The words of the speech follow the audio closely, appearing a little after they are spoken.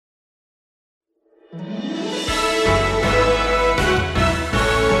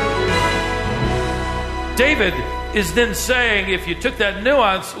David is then saying, if you took that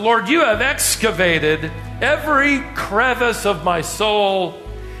nuance, Lord, you have excavated every crevice of my soul.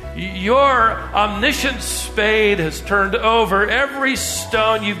 Your omniscient spade has turned over every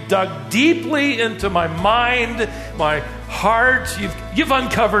stone. You've dug deeply into my mind, my heart. You've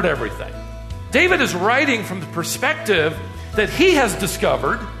uncovered everything. David is writing from the perspective that he has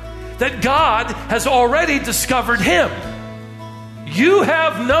discovered that God has already discovered him. You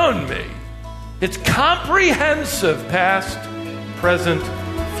have known me. It's comprehensive past, present,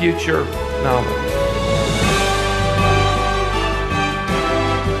 future knowledge.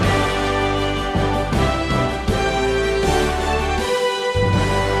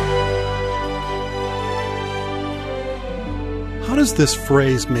 How does this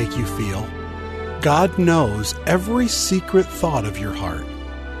phrase make you feel? God knows every secret thought of your heart.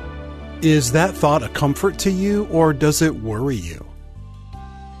 Is that thought a comfort to you, or does it worry you?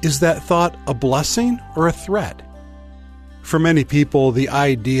 Is that thought a blessing or a threat? For many people, the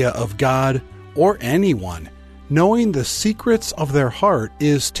idea of God, or anyone, knowing the secrets of their heart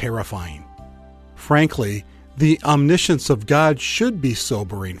is terrifying. Frankly, the omniscience of God should be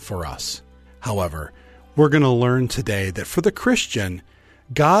sobering for us. However, we're going to learn today that for the Christian,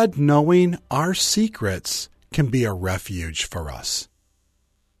 God knowing our secrets can be a refuge for us.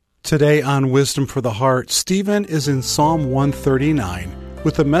 Today on Wisdom for the Heart, Stephen is in Psalm 139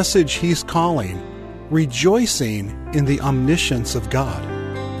 with a message he's calling Rejoicing in the Omniscience of God.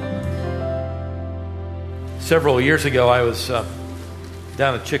 Several years ago, I was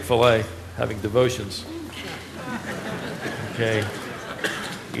down at Chick-fil-A having devotions. Okay,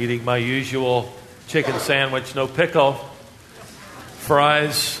 eating my usual chicken sandwich, no pickle,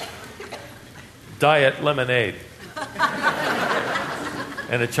 fries, diet lemonade,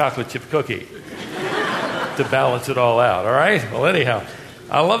 and a chocolate chip cookie to balance it all out, all right? Well, anyhow,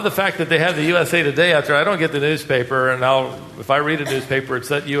 I love the fact that they have the USA Today out there. I don't get the newspaper, and if I read a newspaper, it's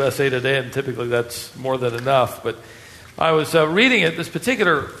that USA Today, and typically that's more than enough. But I was reading it this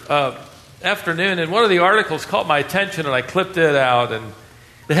particular afternoon, and one of the articles caught my attention, and I clipped it out, and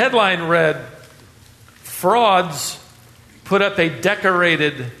the headline read, "Frauds put up a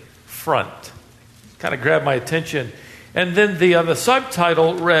decorated front." Kind of grabbed my attention. And then the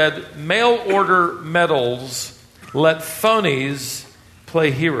subtitle read, "Mail Order Medals Let Phonies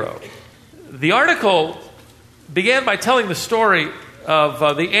Play Hero." The article began by telling the story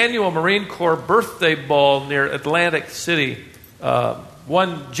of the annual Marine Corps birthday ball near Atlantic City.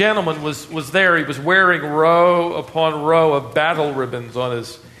 One gentleman was there. He was wearing row upon row of battle ribbons on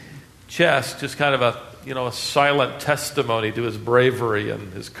his chest, just kind of a silent testimony to his bravery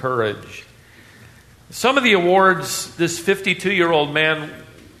and his courage. Some of the awards this 52-year-old man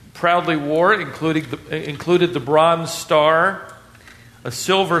proudly wore included the Bronze Star, a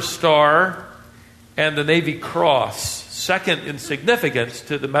Silver Star, and the Navy Cross, second in significance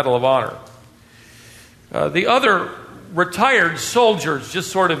to the Medal of Honor. The other retired soldiers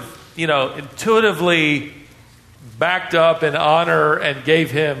just sort of, intuitively backed up in honor and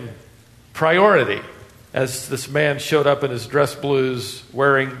gave him priority as this man showed up in his dress blues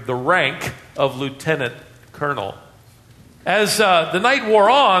wearing the rank of lieutenant colonel. As the night wore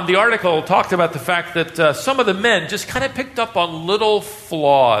on, the article talked about the fact that some of the men just kind of picked up on little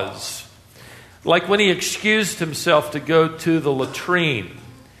flaws, like when he excused himself to go to the latrine,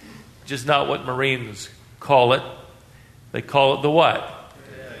 which is not what Marines call it. They call it the what?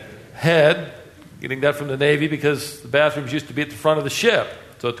 Head. Getting that from the Navy because the bathrooms used to be at the front of the ship,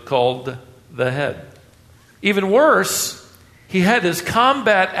 so it's called the head. Even worse, he had his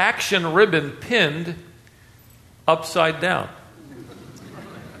combat action ribbon pinned upside down.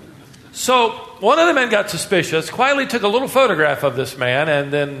 So one of the men got suspicious, quietly took a little photograph of this man,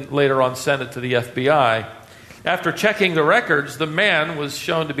 and then later on sent it to the FBI. After checking the records, the man was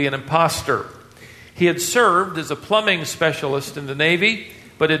shown to be an imposter. He had served as a plumbing specialist in the Navy,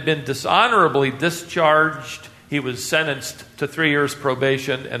 but had been dishonorably discharged. He was sentenced to 3 years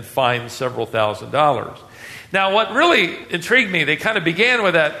probation and fined several $1,000s. Now, what really intrigued me, they kind of began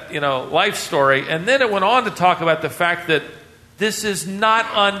with that, life story, and then it went on to talk about the fact that this is not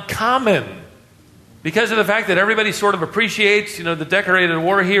uncommon because of the fact that everybody sort of appreciates, the decorated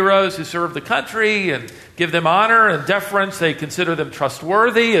war heroes who serve the country and give them honor and deference. They consider them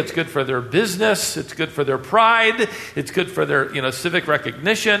trustworthy. It's good for their business. It's good for their pride. It's good for their, civic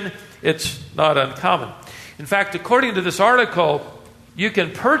recognition. It's not uncommon. In fact, according to this article, you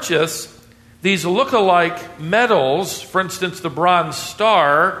can purchase these look-alike medals, for instance, the Bronze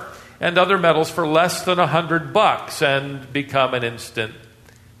Star, and other medals for less than $100 and become an instant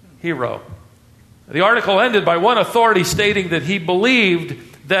hero. The article ended by one authority stating that he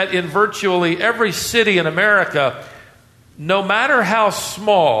believed that in virtually every city in America, no matter how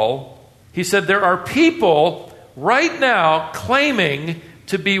small, he said there are people right now claiming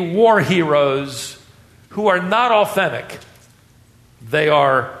to be war heroes who are not authentic. They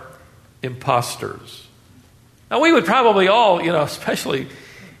are imposters. Now, we would probably all, especially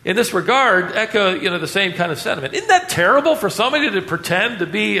in this regard, echo, the same kind of sentiment. Isn't that terrible for somebody to pretend to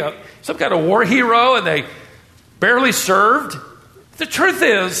be some kind of war hero and they barely served? The truth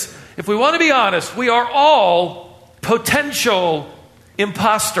is, if we want to be honest, we are all potential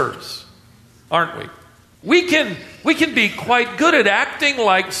imposters, aren't we? We can be quite good at acting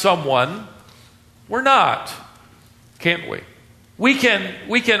like someone we're not, can't we? We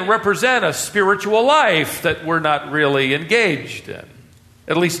can represent a spiritual life that we're not really engaged in,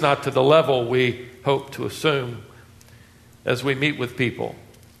 at least not to the level we hope to assume as we meet with people.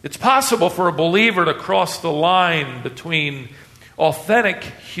 It's possible for a believer to cross the line between authentic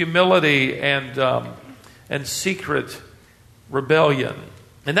humility and secret rebellion.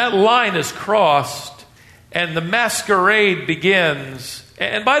 And that line is crossed, and the masquerade begins.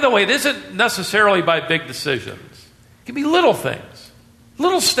 And by the way, it isn't necessarily by big decisions. It can be little things,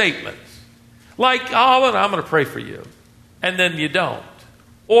 little statements, like, and I'm going to pray for you, and then you don't.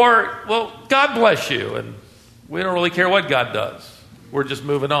 Or, well, God bless you, and we don't really care what God does. We're just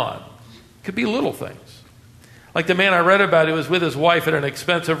moving on. It could be little things. Like the man I read about who was with his wife at an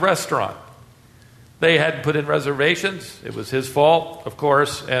expensive restaurant. They hadn't put in reservations. It was his fault, of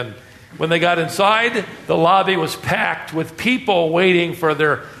course. And when they got inside, the lobby was packed with people waiting for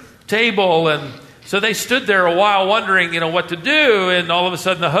their table. And so they stood there a while wondering, what to do. And all of a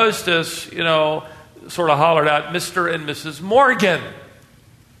sudden the hostess, sort of hollered out, "Mr. and Mrs. Morgan."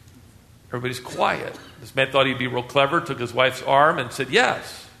 Everybody's quiet. This man thought he'd be real clever, took his wife's arm and said,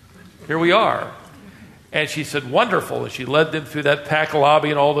 "Yes, here we are." And she said, "Wonderful." And she led them through that packed lobby,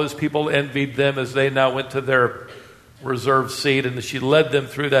 and all those people envied them as they now went to their reserved seat. And as she led them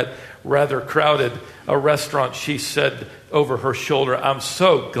through that rather crowded restaurant, she said over her shoulder, "I'm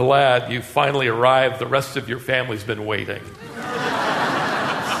so glad you finally arrived. The rest of your family's been waiting."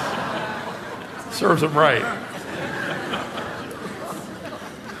 Serves them right.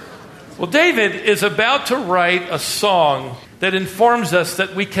 Well, David is about to write a song that informs us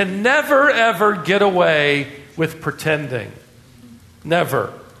that we can never, ever get away with pretending.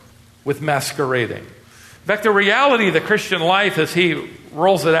 Never. With masquerading. In fact, the reality of the Christian life, as he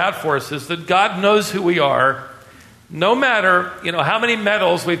rolls it out for us, is that God knows who we are, no matter, how many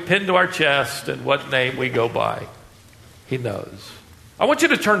medals we've pinned to our chest and what name we go by. He knows. I want you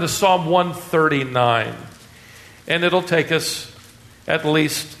to turn to Psalm 139, and it'll take us at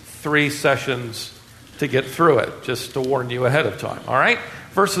least 3 sessions to get through it, just to warn you ahead of time, all right?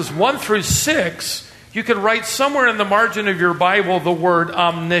 Verses 1 through 6, you can write somewhere in the margin of your Bible the word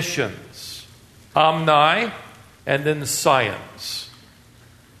omniscience. Omni, and then science.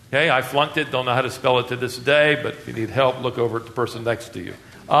 Okay, I flunked it, don't know how to spell it to this day, but if you need help, look over at the person next to you.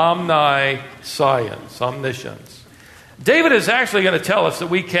 Omniscience, omniscience. David is actually going to tell us that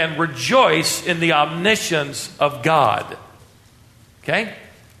we can rejoice in the omniscience of God. Okay?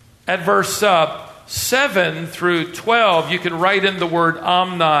 At verse 7 through 12, you can write in the word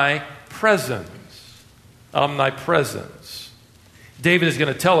omnipresence. Omnipresence. David is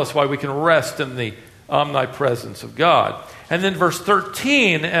going to tell us why we can rest in the omnipresence of God. And then verse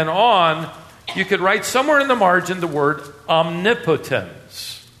 13 and on, you could write somewhere in the margin the word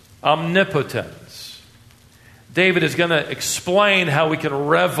omnipotence. Omnipotence. David is going to explain how we can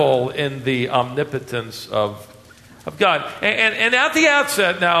revel in the omnipotence of God. And at the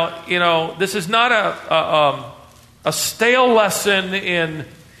outset now, this is not a stale lesson in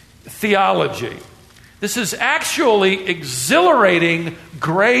theology. This is actually exhilarating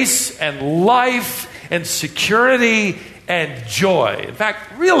grace and life and security and joy. In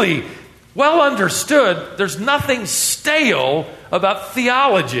fact, really well understood, there's nothing stale about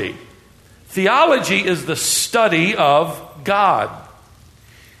theology. Theology is the study of God.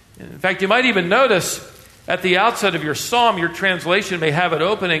 In fact, you might even notice at the outset of your psalm, your translation may have it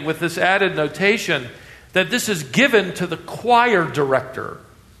opening with this added notation that this is given to the choir director.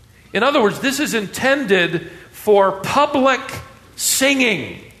 In other words, this is intended for public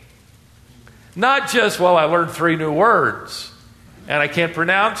singing. Not just, I learned 3 new words and I can't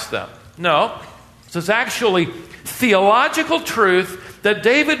pronounce them. No, this is actually theological truth that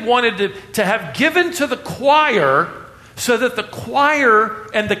David wanted to have given to the choir so that the choir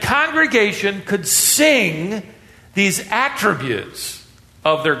and the congregation could sing these attributes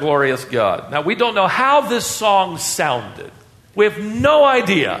of their glorious God. Now, we don't know how this song sounded. We have no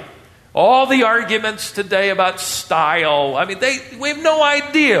idea. All the arguments today about style, we have no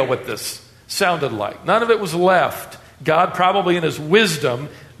idea what this sounded like. None of it was left. God probably in his wisdom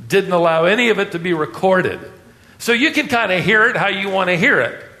didn't allow any of it to be recorded. So you can kind of hear it how you want to hear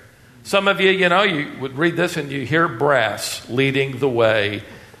it. Some of you, you would read this and you hear brass leading the way.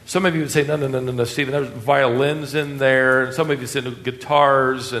 Some of you would say, no, Stephen, there's violins in there. And some of you said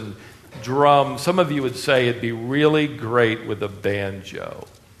guitars and drums. Some of you would say it'd be really great with a banjo.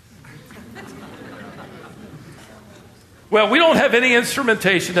 Well, we don't have any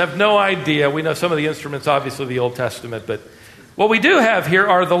instrumentation, have no idea. We know some of the instruments, obviously the Old Testament, but what we do have here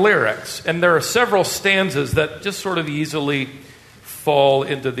are the lyrics. And there are several stanzas that just sort of easily fall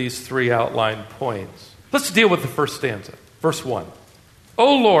into these three outline points. Let's deal with the first stanza. Verse 1.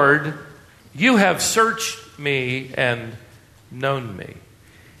 O Lord, you have searched me and known me.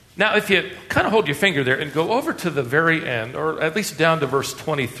 Now, if you kind of hold your finger there and go over to the very end, or at least down to verse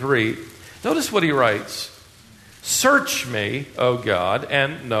 23, notice what he writes. Search me, O God,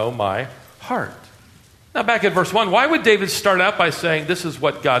 and know my heart. Now, back at verse 1, why would David start out by saying this is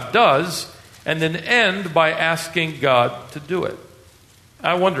what God does, and then end by asking God to do it?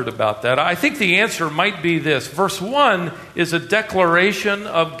 I wondered about that. I think the answer might be this. Verse 1 is a declaration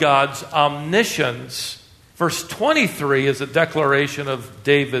of God's omniscience. Verse 23 is a declaration of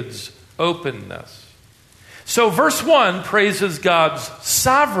David's openness. So verse 1 praises God's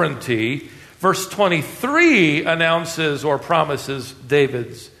sovereignty. Verse 23 announces or promises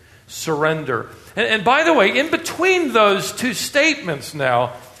David's surrender. And by the way, in between those two statements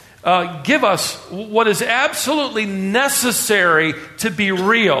now, give us what is absolutely necessary to be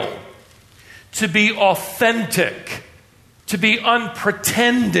real, to be authentic, to be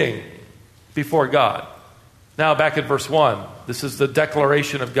unpretending before God. Now back at verse 1, this is the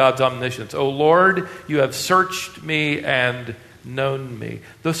declaration of God's omniscience. O Lord, you have searched me and known me.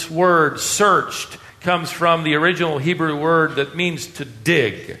 This word searched comes from the original Hebrew word that means to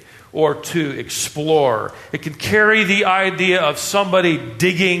dig or to explore. It can carry the idea of somebody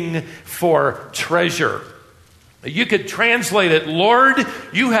digging for treasure. You could translate it, Lord,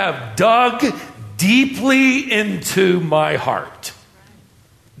 you have dug deeply into my heart.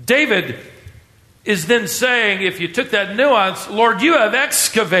 David is then saying, if you took that nuance, Lord, you have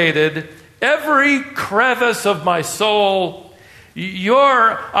excavated every crevice of my soul.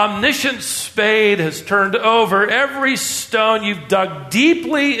 Your omniscient spade has turned over every stone. You've dug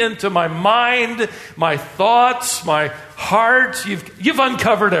deeply into my mind, my thoughts, my heart. You've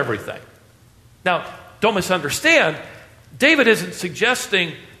uncovered everything. Now, don't misunderstand. David isn't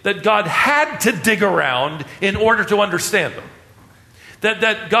suggesting that God had to dig around in order to understand them.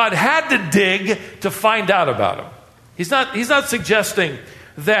 That God had to dig to find out about him. He's not suggesting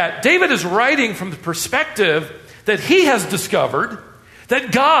that. David is writing from the perspective that he has discovered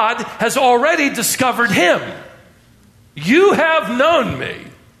that God has already discovered him. You have known me.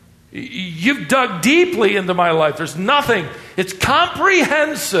 You've dug deeply into my life. There's nothing. It's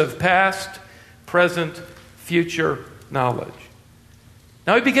comprehensive past, present, future knowledge.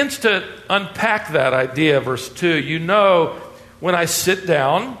 Now he begins to unpack that idea, verse 2. You know when I sit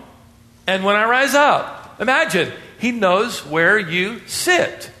down and when I rise up. Imagine, he knows where you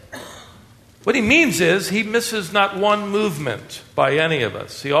sit. What he means is he misses not one movement by any of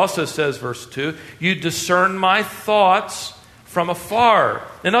us. He also says, verse 2, you discern my thoughts from afar.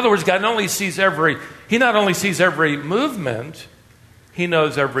 In other words, God not only sees every movement, he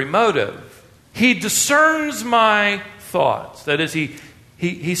knows every motive. He discerns my thoughts. That is,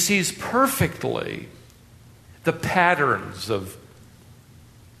 he sees perfectly the patterns of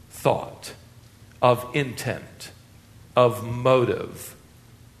thought, of intent, of motive,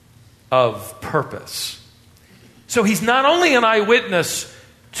 of purpose. So he's not only an eyewitness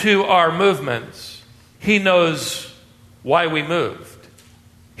to our movements, he knows why we moved.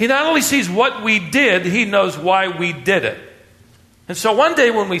 He not only sees what we did, he knows why we did it. And so one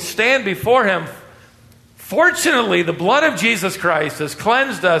day when we stand before him, fortunately, the blood of Jesus Christ has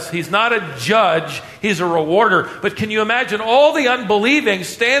cleansed us. He's not a judge, he's a rewarder. But can you imagine all the unbelieving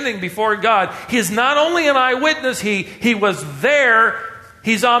standing before God? He is not only an eyewitness, he was there.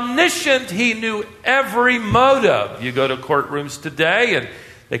 He's omniscient. He knew every motive. You go to courtrooms today and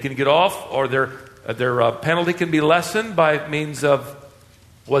they can get off, or their penalty can be lessened by means of,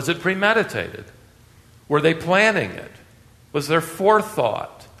 was it premeditated? Were they planning it? Was there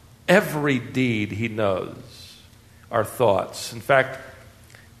forethought? Every deed he knows are thoughts. In fact,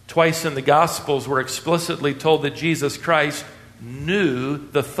 twice in the Gospels we're explicitly told that Jesus Christ knew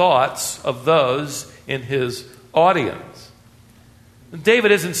the thoughts of those in his audience.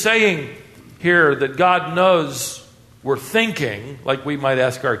 David isn't saying here that God knows we're thinking, like we might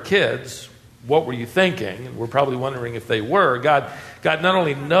ask our kids, what were you thinking? And we're probably wondering if they were. God not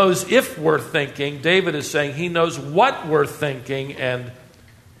only knows if we're thinking, David is saying he knows what we're thinking and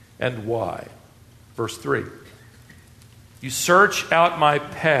why. Verse 3. You search out my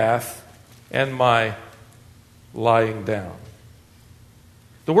path and my lying down.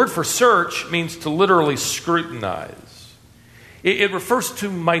 The word for search means to literally scrutinize. It refers to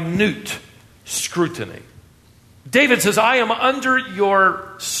minute scrutiny. David says, I am under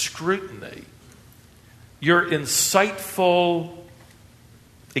your scrutiny, your insightful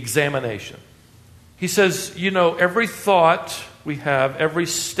examination. He says, you know, every thought we have, every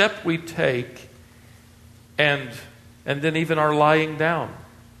step we take, and then even our lying down.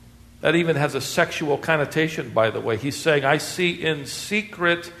 That even has a sexual connotation, by the way. He's saying, I see in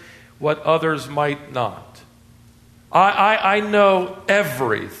secret what others might not. I know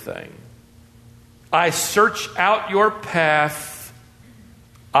everything. I search out your path.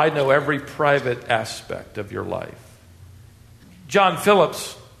 I know every private aspect of your life. John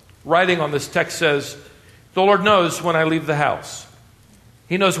Phillips, writing on this text, says, the Lord knows when I leave the house.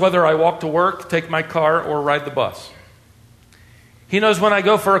 He knows whether I walk to work, take my car, or ride the bus. He knows when I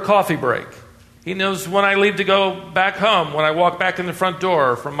go for a coffee break. He knows when I leave to go back home, when I walk back in the front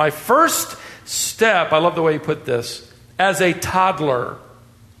door. From my first step, I love the way he put this, as a toddler,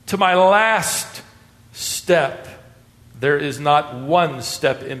 to my last step, there is not one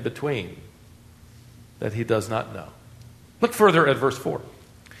step in between that he does not know. Look further at verse 4.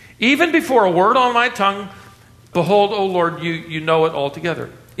 Even before a word on my tongue, behold, O Lord, you know it altogether.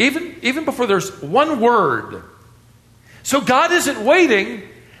 Even before there's one word. So God isn't waiting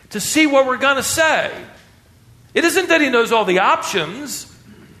to see what we're going to say. It isn't that he knows all the options.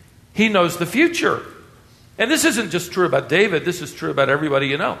 He knows the future. And this isn't just true about David. This is true about everybody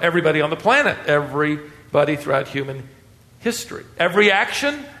you know. Everybody on the planet. Everybody throughout human history. Every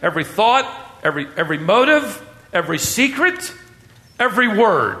action, every thought, every motive, every secret, every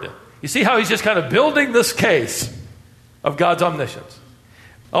word. You see how he's just kind of building this case of God's omniscience.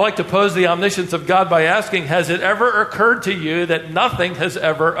 I like to pose the omniscience of God by asking, has it ever occurred to you that nothing has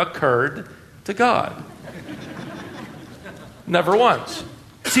ever occurred to God? Never once.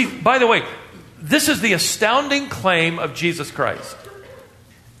 See, by the way, this is the astounding claim of Jesus Christ.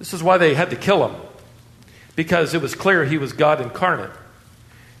 This is why they had to kill him, because it was clear he was God incarnate.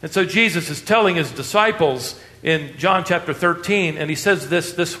 And so Jesus is telling his disciples in John chapter 13, and he says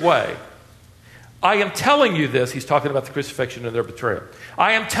this way. I am telling you this, he's talking about the crucifixion and their betrayal.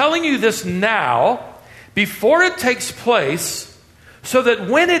 I am telling you this now, before it takes place, so that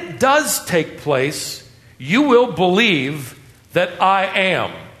when it does take place, you will believe that I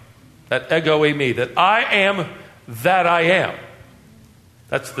am, that ego eimi, that I am that I am.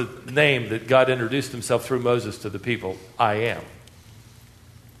 That's the name that God introduced himself through Moses to the people, I am.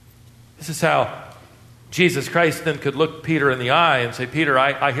 This is how Jesus Christ then could look Peter in the eye and say, Peter,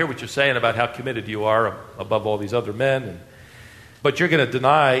 I hear what you're saying about how committed you are above all these other men, but you're going to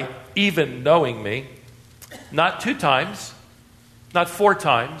deny even knowing me, not 2 times, not 4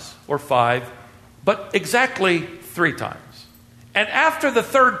 times or 5, but exactly 3 times. And after the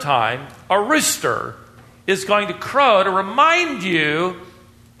 3rd time, a rooster is going to crow to remind you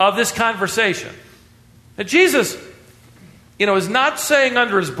of this conversation. Now, Jesus, is not saying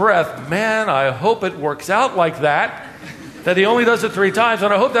under his breath, man, I hope it works out like that he only does it 3 times,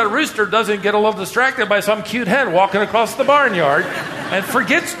 and I hope that rooster doesn't get a little distracted by some cute hen walking across the barnyard and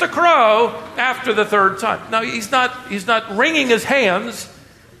forgets to crow after the 3rd time. No, he's not wringing his hands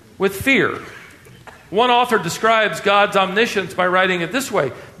with fear. One author describes God's omniscience by writing it this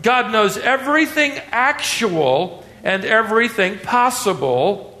way. God knows everything actual and everything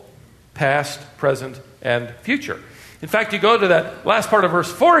possible, past, present, and future. In fact, you go to that last part of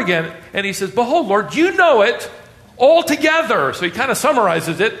verse 4 again, and he says, behold, Lord, you know it altogether. So he kind of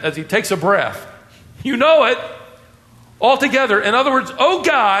summarizes it as he takes a breath. You know it altogether. In other words, oh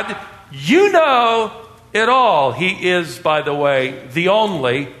God, you know it all. He is, by the way, the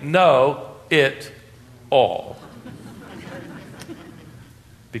only know it all.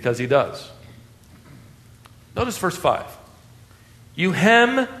 Because he does. Notice verse 5. You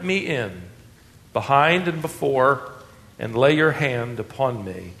hem me in, behind and before, and lay your hand upon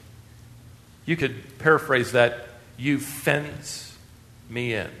me. You could paraphrase that, you fence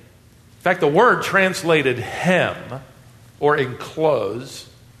me in. In fact, the word translated hem, or enclose,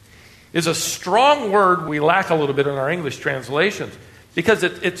 is a strong word we lack a little bit in our English translations, because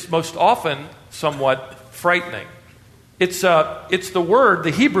it's most often somewhat frightening. It's the word,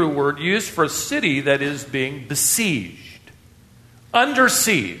 the Hebrew word, used for a city that is being besieged, under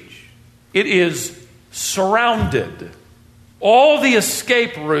siege. It is surrounded. All the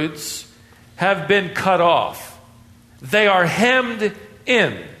escape routes have been cut off. They are hemmed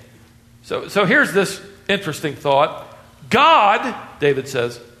in. So here's this interesting thought. God, David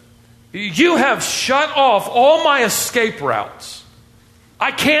says, you have shut off all my escape routes.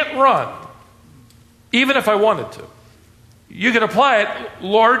 I can't run, even if I wanted to. You can apply it,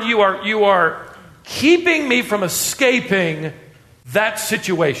 Lord, you are keeping me from escaping that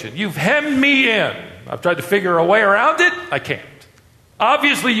situation. You've hemmed me in. I've tried to figure a way around it. I can't.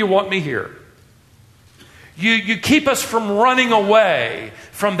 Obviously, you want me here. You keep us from running away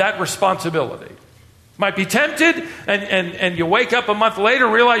from that responsibility. Might be tempted, and you wake up a month later,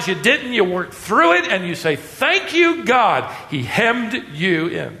 realize you didn't, you worked through it, and you say, thank you, God. He hemmed you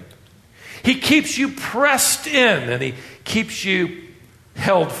in. He keeps you pressed in, and he keeps you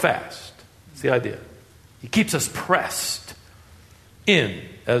held fast. That's the idea. He keeps us pressed in,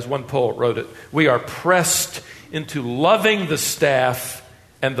 as one poet wrote it. We are pressed into loving the staff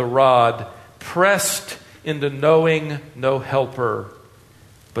and the rod, pressed into knowing no helper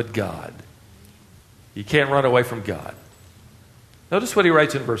but God. You can't run away from God. Notice what he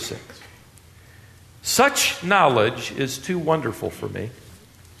writes in verse 6. Such knowledge is too wonderful for me.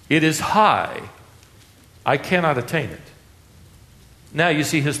 It is high. I cannot attain it. Now you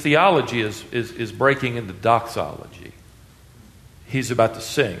see his theology is breaking into doxology. He's about to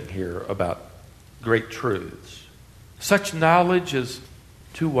sing here about great truths. Such knowledge is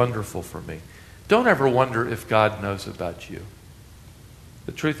too wonderful for me. Don't ever wonder if God knows about you.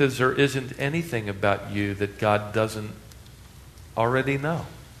 The truth is, there isn't anything about you that God doesn't already know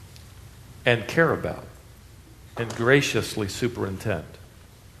and care about and graciously superintend.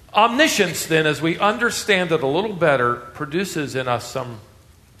 Omniscience, then, as we understand it a little better, produces in us some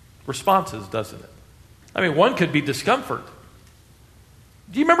responses, doesn't it? I mean, one could be discomfort.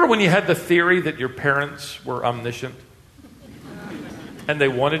 Do you remember when you had the theory that your parents were omniscient? And they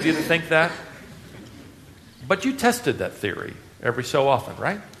wanted you to think that? But you tested that theory every so often,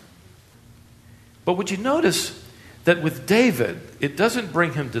 right? But would you notice that with David, it doesn't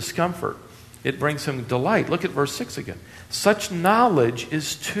bring him discomfort. It brings him delight. Look at verse 6 again. Such knowledge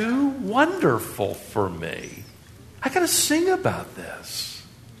is too wonderful for me. I got to sing about this.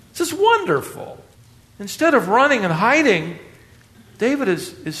 This is wonderful. Instead of running and hiding, David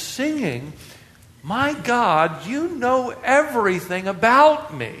is singing, my God, you know everything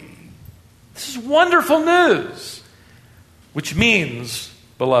about me. This is wonderful news. Which means,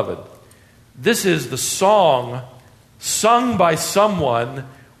 beloved, this is the song sung by someone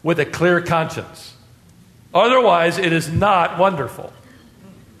with a clear conscience. Otherwise, it is not wonderful.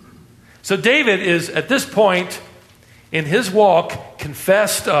 So David is, at this point in his walk,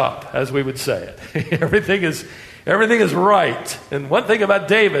 confessed up, as we would say it. Everything is right. And one thing about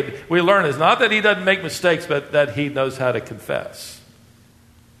David we learn is not that he doesn't make mistakes, but that he knows how to confess.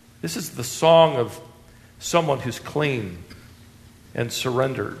 This is the song of someone who's clean and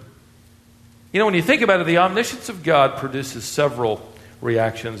surrendered. You know, when you think about it, the omniscience of God produces several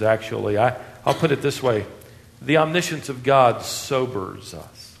reactions, actually. I'll put it this way. The omniscience of God sobers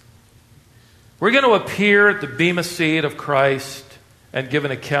us. We're going to appear at the bema seat of Christ and give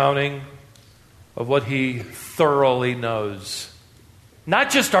an accounting of what he thoroughly knows.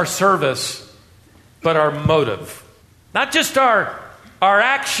 Not just our service, but our motive. Not just our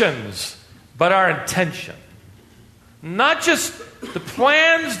actions, but our intention. Not just the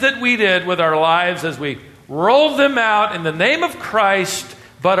plans that we did with our lives as we rolled them out in the name of Christ,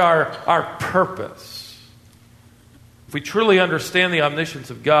 but our purpose. If we truly understand the omniscience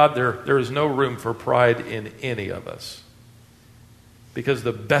of God, there is no room for pride in any of us. Because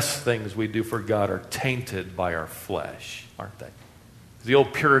the best things we do for God are tainted by our flesh, aren't they? The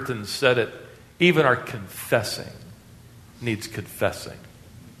old Puritans said it, even our confessing needs confessing.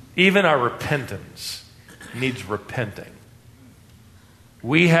 Even our repentance needs repenting.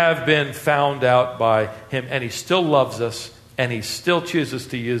 We have been found out by him, and he still loves us, and he still chooses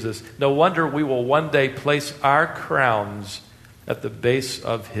to use us. No wonder we will one day place our crowns at the base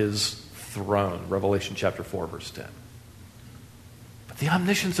of his throne. Revelation chapter 4, verse 10. But the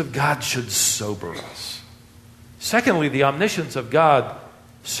omniscience of God should sober us. Secondly, the omniscience of God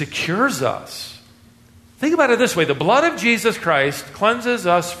secures us. Think about it this way. The blood of Jesus Christ cleanses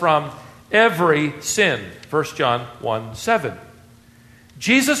us from every sin. 1 John 1:7.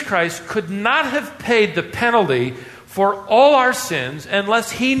 Jesus Christ could not have paid the penalty for all our sins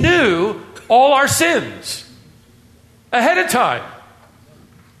unless he knew all our sins ahead of time.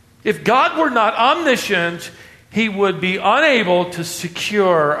 If God were not omniscient, he would be unable to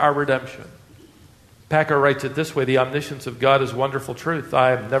secure our redemption. Packer writes it this way: the omniscience of God is wonderful truth.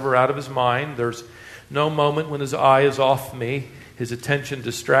 I am never out of his mind. There's No moment when his eye is off me, his attention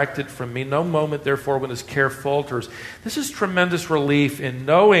distracted from me. No moment, therefore, when his care falters. This is tremendous relief in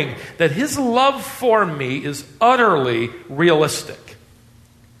knowing that his love for me is utterly realistic,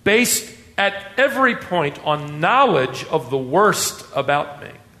 based at every point on knowledge of the worst about me,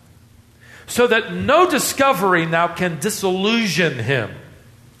 so that no discovery now can disillusion him.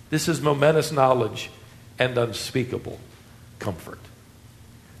 This is momentous knowledge and unspeakable comfort.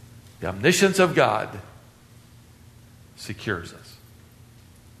 The omniscience of God secures us.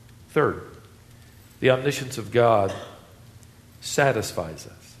 Third, the omniscience of God satisfies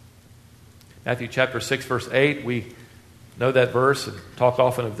us. Matthew chapter 6, verse 8, we know that verse and talk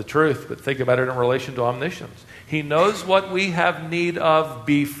often of the truth, but think about it in relation to omniscience. He knows what we have need of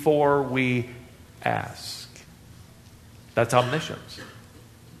before we ask. That's omniscience.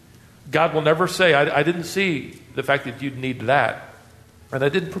 God will never say, I didn't see the fact that you'd need that, and I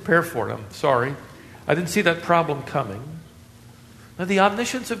didn't prepare for it. I'm sorry. I didn't see that problem coming. Now, the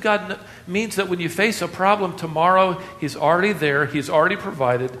omniscience of God means that when you face a problem tomorrow, He's already there. He's already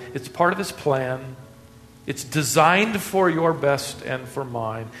provided. It's part of His plan. It's designed for your best and for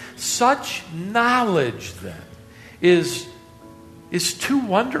mine. Such knowledge, then, is too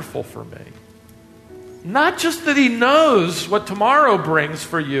wonderful for me. Not just that He knows what tomorrow brings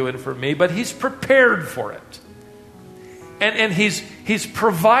for you and for me, but He's prepared for it. And He's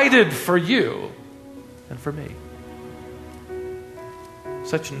provided for you and for me.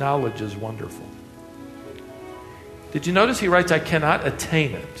 Such knowledge is wonderful. Did you notice he writes, I cannot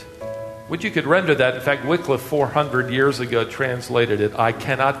attain it? Which you could render that. In fact, Wycliffe 400 years ago translated it, I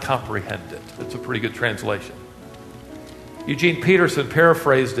cannot comprehend it. That's a pretty good translation. Eugene Peterson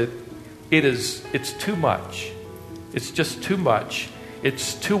paraphrased it, it's too much. It's just too much.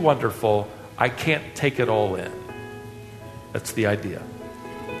 It's too wonderful. I can't take it all in. That's the idea.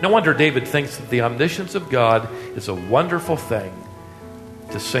 No wonder David thinks that the omniscience of God is a wonderful thing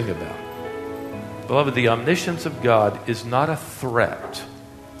to sing about. Beloved, the omniscience of God is not a threat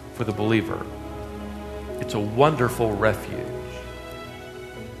for the believer. It's a wonderful refuge.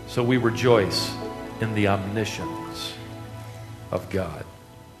 So we rejoice in the omniscience of God.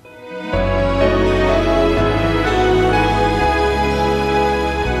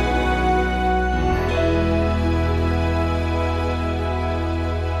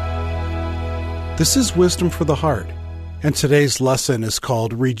 This is Wisdom for the Heart, and today's lesson is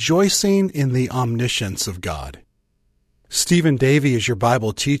called Rejoicing in the Omniscience of God. Stephen Davey is your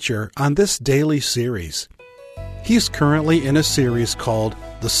Bible teacher on this daily series. He's currently in a series called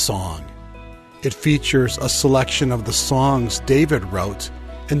The Song. It features a selection of the songs David wrote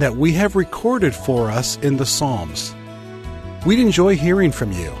and that we have recorded for us in the Psalms. We'd enjoy hearing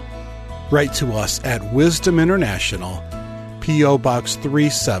from you. Write to us at Wisdom International, P.O. Box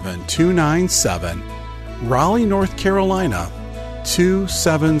 37297, Raleigh, North Carolina,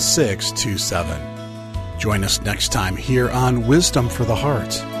 27627. Join us next time here on Wisdom for the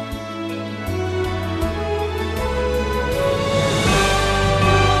Heart.